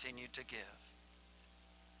have continued to give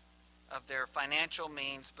of their financial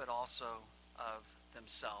means, but also of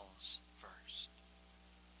themselves first.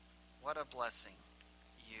 What a blessing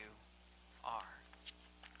you are.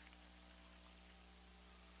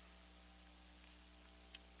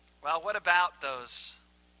 Well, what about those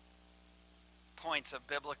points of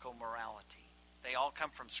biblical morality? They all come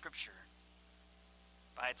from Scripture.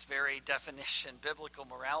 By its very definition, biblical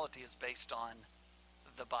morality is based on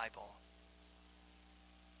the Bible.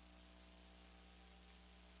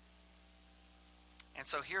 And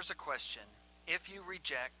so here's a question. If you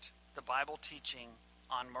reject the Bible teaching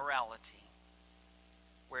on morality,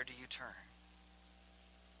 where do you turn?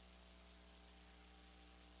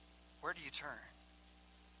 Where do you turn?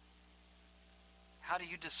 How do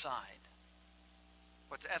you decide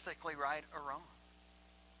what's ethically right or wrong?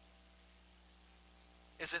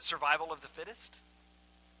 Is it survival of the fittest?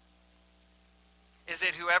 Is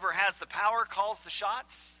it whoever has the power calls the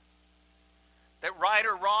shots? That right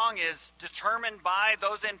or wrong is determined by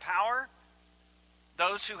those in power?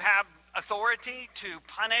 Those who have authority to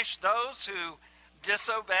punish those who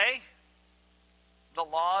disobey the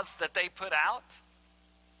laws that they put out?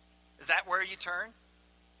 Is that where you turn?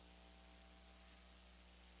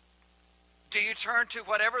 Do you turn to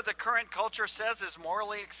whatever the current culture says is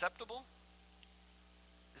morally acceptable?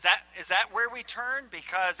 Is that where we turn?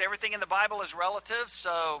 Because everything in the Bible is relative,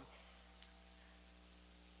 so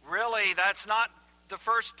really that's not the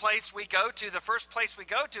first place we go to. The first place we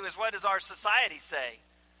go to is what does our society say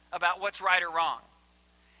about what's right or wrong?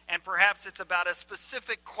 And perhaps it's about a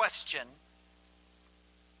specific question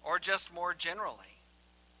or just more generally.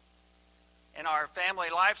 In our Family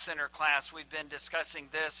Life Center class, we've been discussing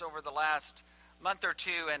this over the last month or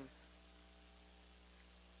two,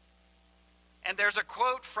 and there's a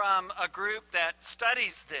quote from a group that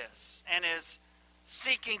studies this and is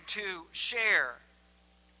seeking to share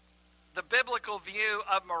the biblical view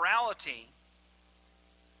of morality.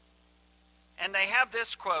 And they have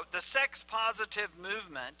this quote: the sex positive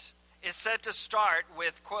movement is said to start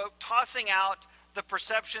with, quote, tossing out the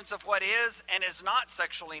perceptions of what is and is not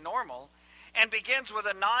sexually normal, and begins with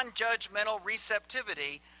a non-judgmental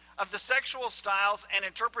receptivity of the sexual styles and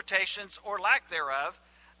interpretations, or lack thereof,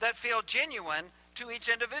 that feel genuine to each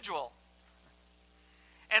individual.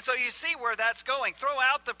 And so you see where that's going. Throw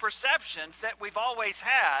out the perceptions that we've always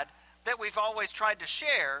had, that we've always tried to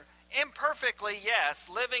share, imperfectly, yes,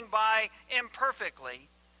 living by imperfectly,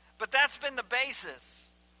 but that's been the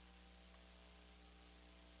basis.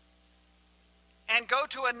 And go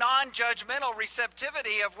to a non-judgmental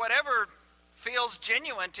receptivity of whatever feels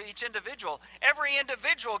genuine to each individual. Every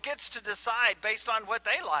individual gets to decide based on what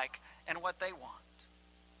they like and what they want.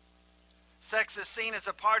 Sex is seen as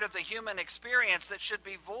a part of the human experience that should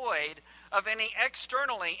be void of any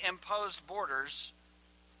externally imposed borders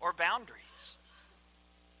or boundaries.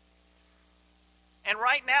 And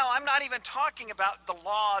right now, I'm not even talking about the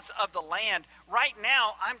laws of the land. Right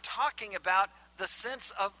now, I'm talking about the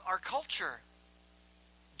sense of our culture.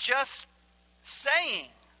 Just saying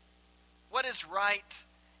what is right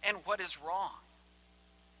and what is wrong.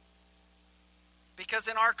 Because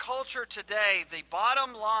in our culture today, the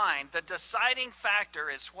bottom line, the deciding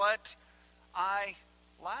factor is what I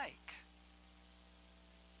like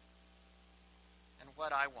and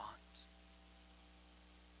what I want.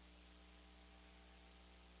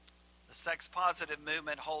 The sex-positive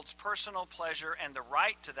movement holds personal pleasure and the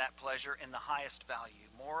right to that pleasure in the highest value.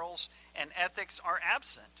 Morals and ethics are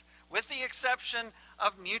absent, with the exception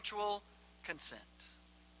of mutual consent.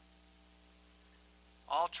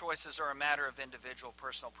 All choices are a matter of individual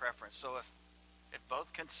personal preference. So if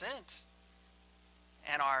both consent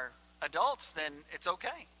and are adults, then it's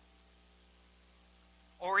okay.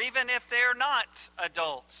 Or even if they're not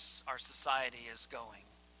adults, our society is going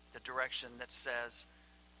the direction that says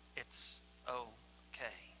it's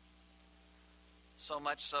okay. So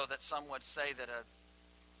much so that some would say that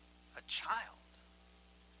a child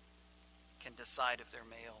can decide if they're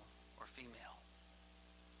male or female.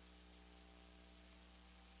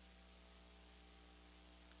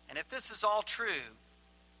 And if this is all true,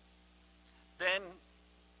 then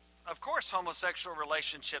of course homosexual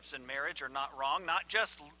relationships in marriage are not wrong, not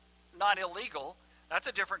just not illegal, that's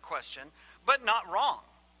a different question, but not wrong.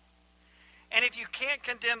 And if you can't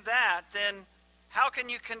condemn that, then how can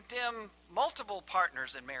you condemn multiple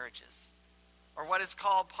partners in marriages? Or what is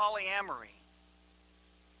called polyamory,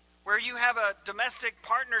 where you have a domestic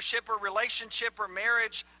partnership or relationship or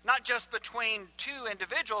marriage, not just between two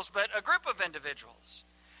individuals, but a group of individuals.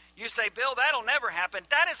 You say, Bill, that'll never happen.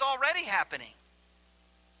 That is already happening.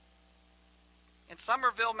 In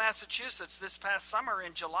Somerville, Massachusetts, this past summer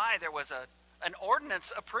in July, there was an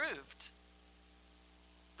ordinance approved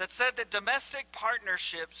that said that domestic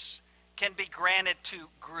partnerships can be granted to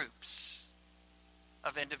groups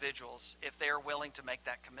of individuals if they are willing to make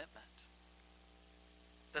that commitment.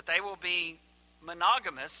 That they will be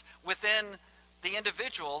monogamous within the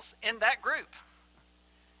individuals in that group.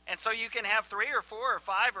 And so you can have 3 or 4 or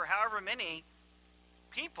 5 or however many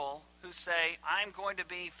people who say, I'm going to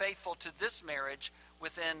be faithful to this marriage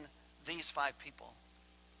within these 5 people.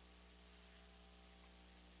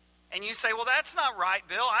 And you say, well, that's not right,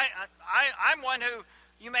 Bill. I'm one who,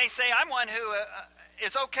 you may say, I'm one who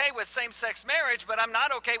is okay with same-sex marriage, but I'm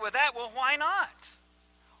not okay with that. Well, why not?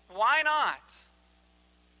 Why not?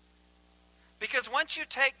 Because once you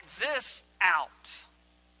take this out,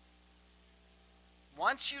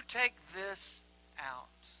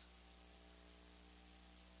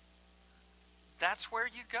 that's where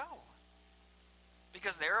you go.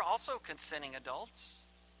 Because they're also consenting adults.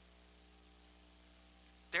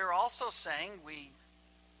 They're also saying we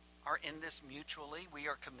are in this mutually. We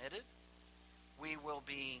are committed. We will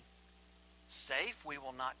be safe. We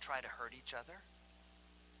will not try to hurt each other.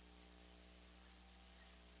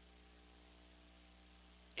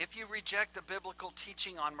 If you reject the biblical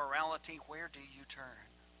teaching on morality, where do you turn?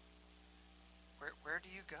 Where do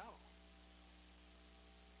you go?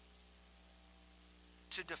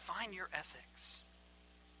 To define your ethics.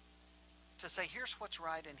 To say, here's what's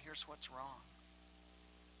right and here's what's wrong.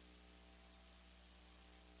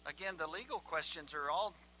 Again, the legal questions are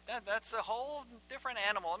all, that's a whole different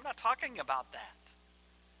animal. I'm not talking about that.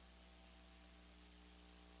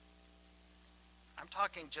 I'm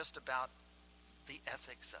talking just about the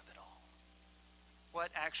ethics of it all. What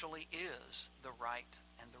actually is the right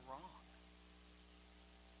and the wrong.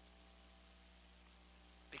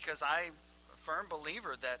 Because I'm a firm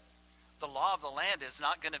believer that the law of the land is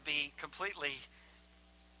not going to be completely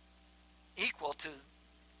equal to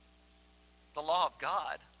the law of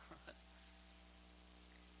God.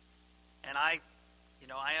 And I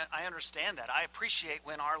understand that. I appreciate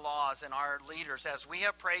when our laws and our leaders, as we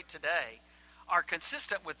have prayed today, are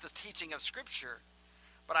consistent with the teaching of Scripture.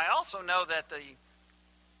 But I also know that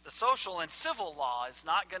the social and civil law is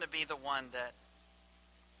not going to be the one that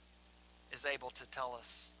is able to tell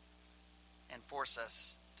us and force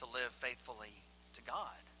us to live faithfully to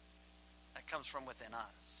God. That comes from within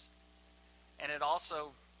us. And it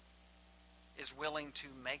also is willing to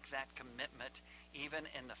make that commitment even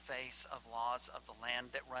in the face of laws of the land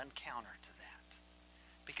that run counter to that.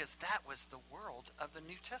 Because that was the world of the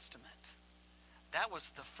New Testament. That was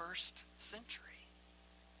the first century.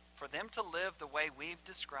 For them to live the way we've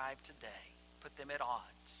described today put them at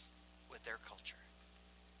odds with their culture.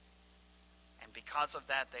 And because of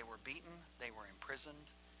that, they were beaten, they were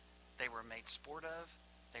imprisoned, they were made sport of,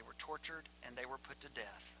 they were tortured, and they were put to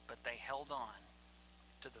death. But they held on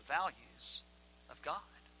to the values of God.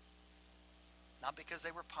 Not because they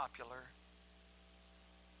were popular,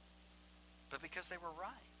 but because they were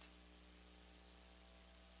right.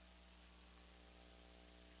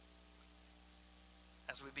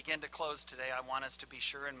 As we begin to close today, I want us to be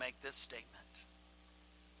sure and make this statement.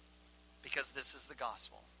 Because this is the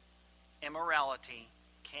gospel. Immorality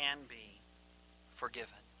can be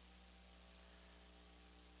forgiven.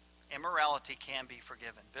 Immorality can be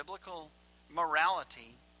forgiven. Biblical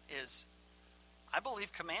morality is, I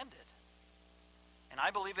believe, commanded. And I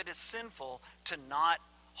believe it is sinful to not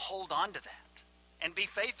hold on to that and be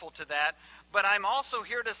faithful to that. But I'm also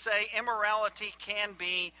here to say immorality can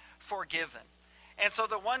be forgiven. And so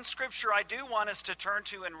the one scripture I do want us to turn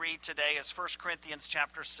to and read today is 1 Corinthians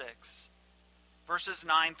chapter 6, verses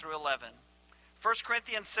 9 through 11. 1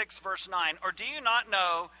 Corinthians 6, verse 9. Or do you not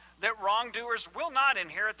know that wrongdoers will not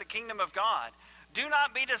inherit the kingdom of God? Do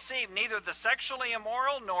not be deceived, neither the sexually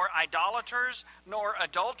immoral, nor idolaters, nor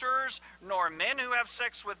adulterers, nor men who have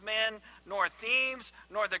sex with men, nor thieves,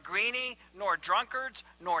 nor the greedy, nor drunkards,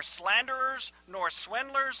 nor slanderers, nor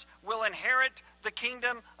swindlers will inherit the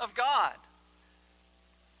kingdom of God.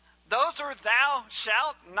 Those are thou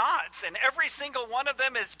shalt nots, and every single one of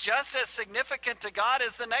them is just as significant to God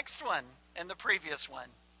as the next one and the previous one.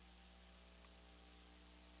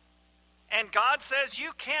 And God says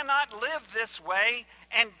you cannot live this way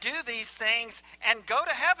and do these things and go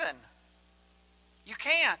to heaven. You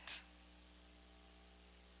can't.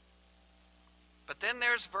 But then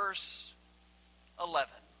there's verse 11.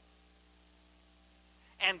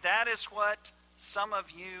 And that is what some of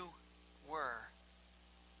you were.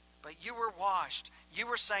 But you were washed, you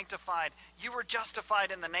were sanctified, you were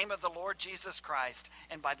justified in the name of the Lord Jesus Christ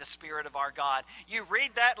and by the Spirit of our God. You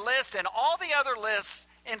read that list and all the other lists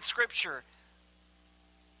in Scripture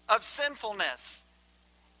of sinfulness.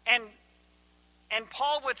 And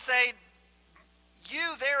Paul would say,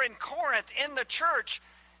 you there in Corinth, in the church,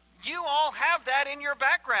 you all have that in your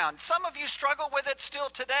background. Some of you struggle with it still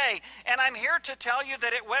today. And I'm here to tell you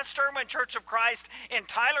that at West Erwin Church of Christ in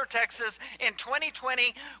Tyler, Texas, in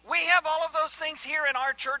 2020, we have all of those things here in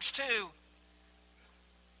our church too.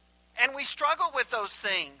 And we struggle with those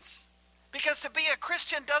things. Because to be a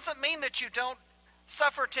Christian doesn't mean that you don't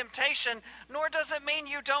suffer temptation, nor does it mean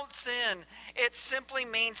you don't sin. It simply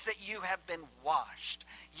means that you have been washed.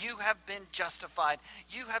 You have been justified.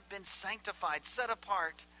 You have been sanctified, set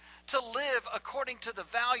apart to live according to the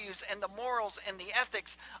values and the morals and the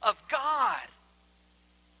ethics of God.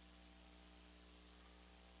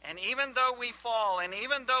 And even though we fall and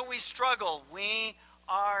even though we struggle, we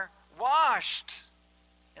are washed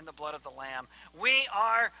in the blood of the Lamb. We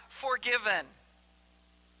are forgiven.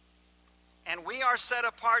 And we are set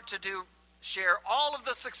apart to share all of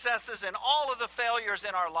the successes and all of the failures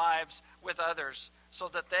in our lives with others so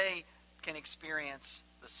that they can experience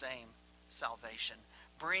the same salvation.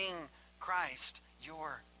 Bring Christ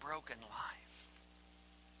your broken life,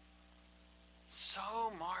 so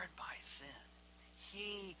marred by sin,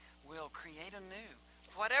 he will create anew.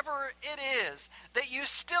 Whatever it is that you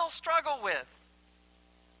still struggle with,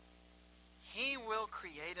 he will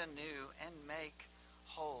create anew and make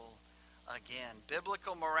whole again.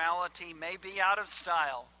 Biblical morality may be out of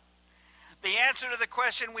style. The answer to the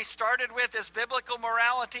question we started with, is biblical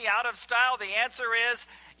morality out of style? The answer is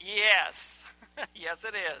yes. Yes,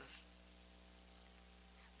 it is.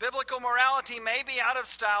 Biblical morality may be out of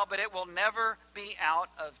style, but it will never be out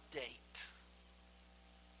of date.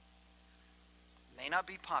 It may not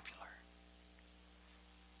be popular.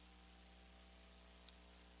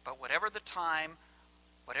 But whatever the time,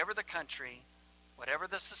 whatever the country, whatever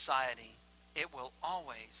the society, it will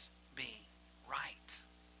always be right.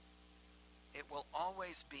 It will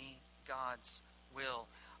always be God's will.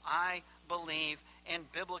 I believe in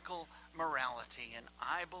biblical morality, and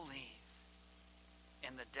I believe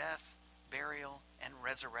in the death, burial, and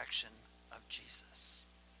resurrection of Jesus.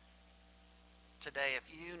 Today, if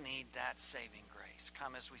you need that saving grace,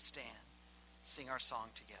 come as we stand, sing our song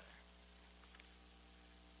together.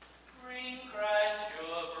 Bring Christ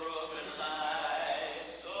your broken life,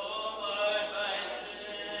 so marred by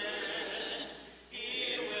sin,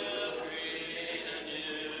 he will create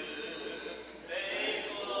anew, make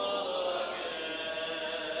whole again.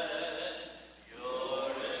 Your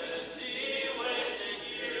empty, wasted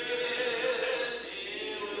years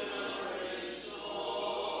he will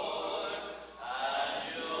restore, and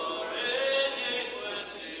your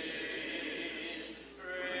iniquities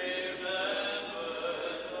remember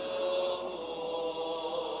no more.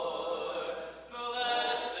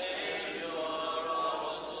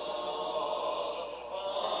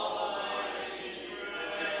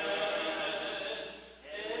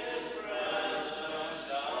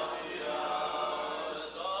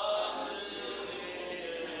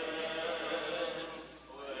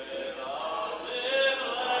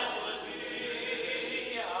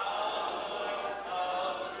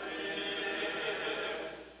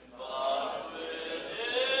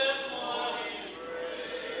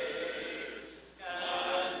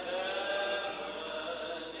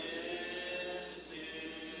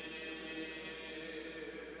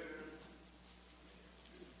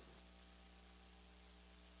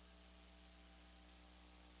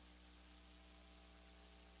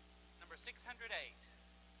 Jude 8.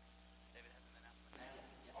 David has an announcement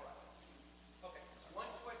now. All right. Okay. One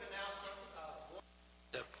quick announcement.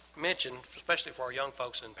 To mention, especially for our young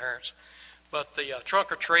folks and parents, but the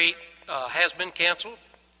trunk or treat has been canceled.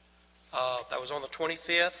 That was on the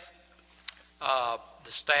 25th.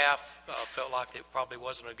 The staff felt like it probably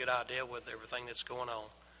wasn't a good idea with everything that's going on.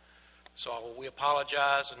 So we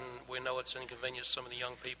apologize, and we know it's inconvenienced some of the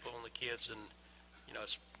young people and the kids, and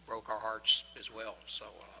it's broke our hearts as well. So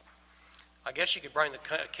I guess you could bring the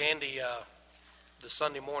candy the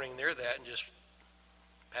Sunday morning near that and just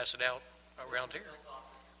pass it out around here.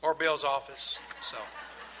 Or Bill's office. So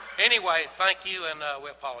anyway, thank you, and we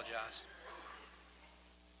apologize.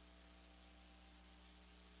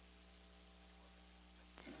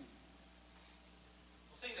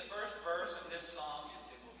 We'll sing the first verse of this song, and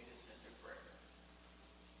then we'll be dismissed in prayer.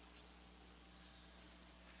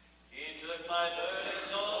 He took my